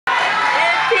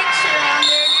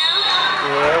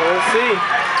see.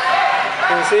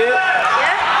 Can you see it?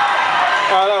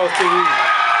 Yeah. Oh, that was too easy.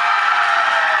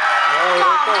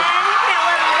 Come on, man. You can't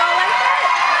let him go like that.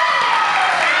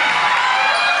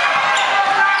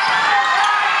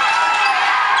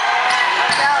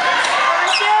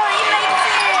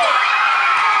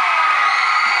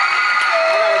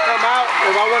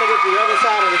 If I want to get to the other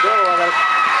side of the goal, I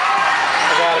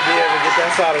gotta be able to get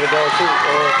that side of the goal too,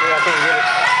 or I can't get it.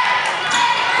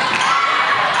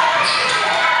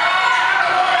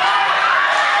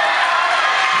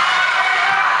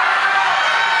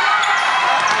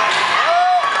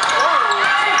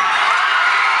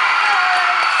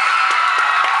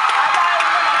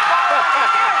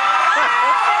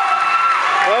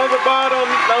 As long as the ball don't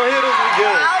hit us, we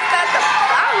good.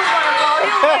 I was gonna blow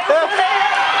you.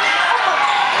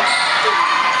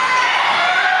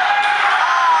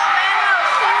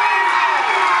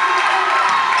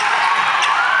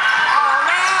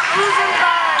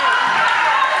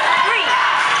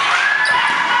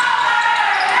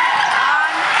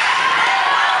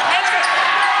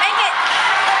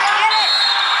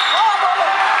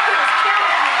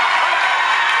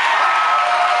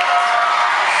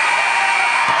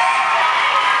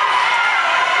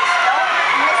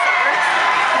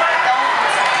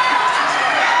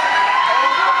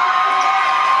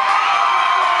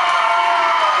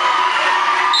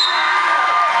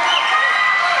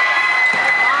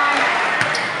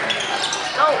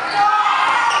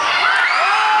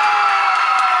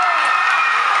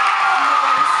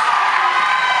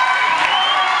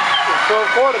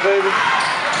 Fourth quarter, baby.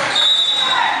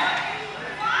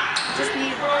 Just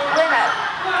need win up.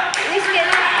 At least get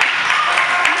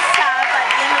this side by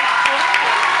the end of the fourth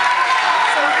quarter.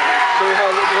 So you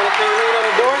want to lean on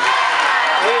the door?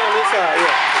 Lean on this side,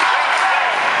 yeah.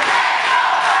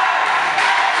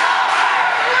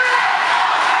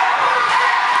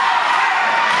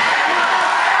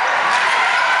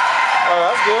 Oh,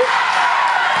 that's good.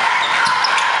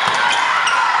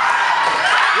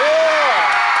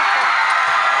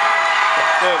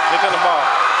 Good, look at the ball.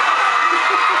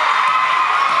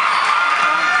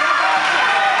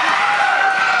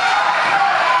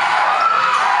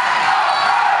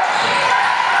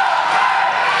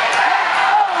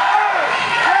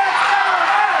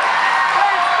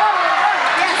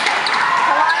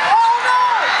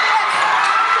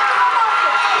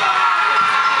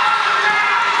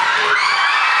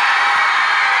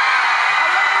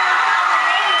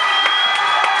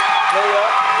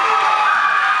 Layup.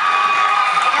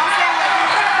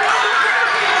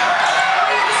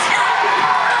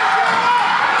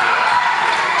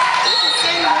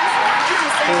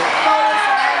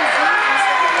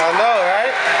 I know,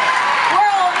 right?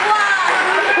 Worldwide!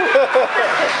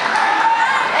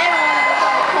 Everyone is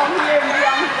going to come here and be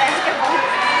on the basketball.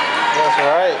 That's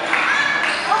right.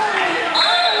 I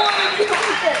want to be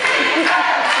with it.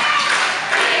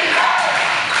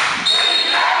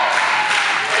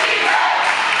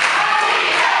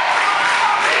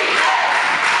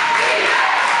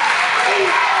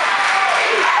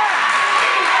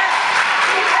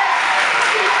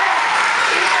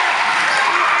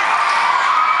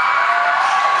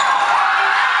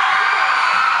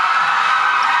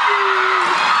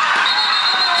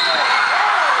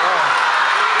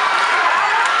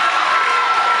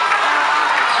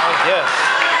 Yes.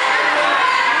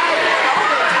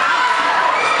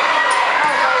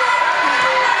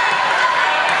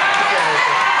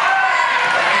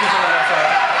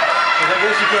 I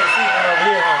guess you can't see from over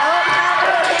here, huh?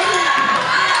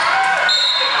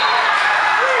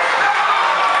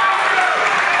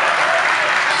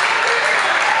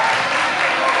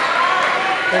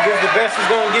 I guess the best is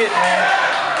gonna get, man.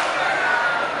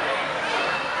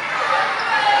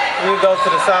 We can go to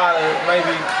the side and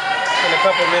maybe in a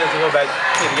couple of minutes we'll go back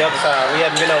to the other side. We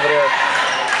haven't been over there.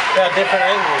 They have different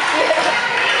angles. It's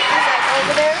like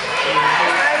over there.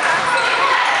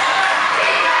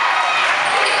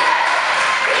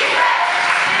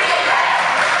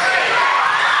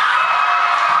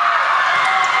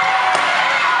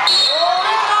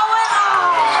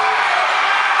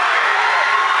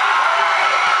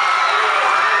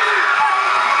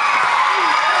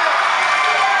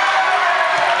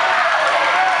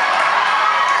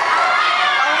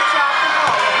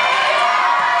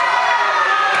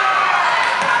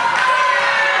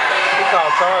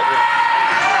 Charger.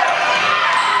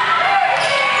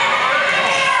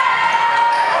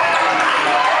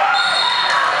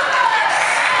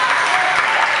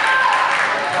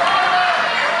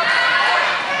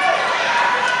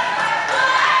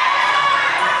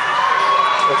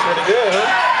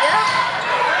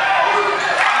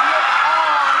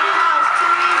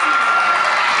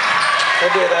 They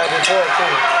did that before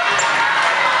too.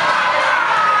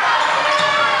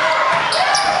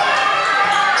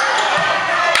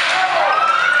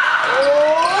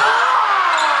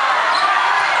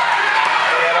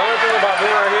 Yeah, the only thing about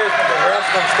being right here is that the refs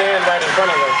can stand right in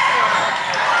front of us.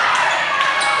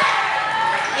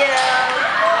 Yeah.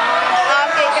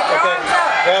 Okay, get your arms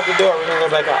up. Grab the door, we're gonna go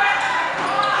back out.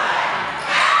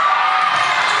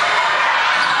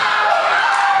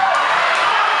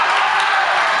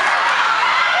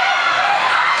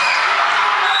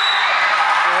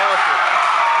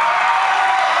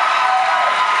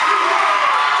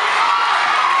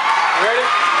 Ready?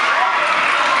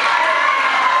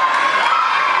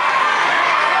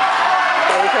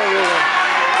 Oh, we can't really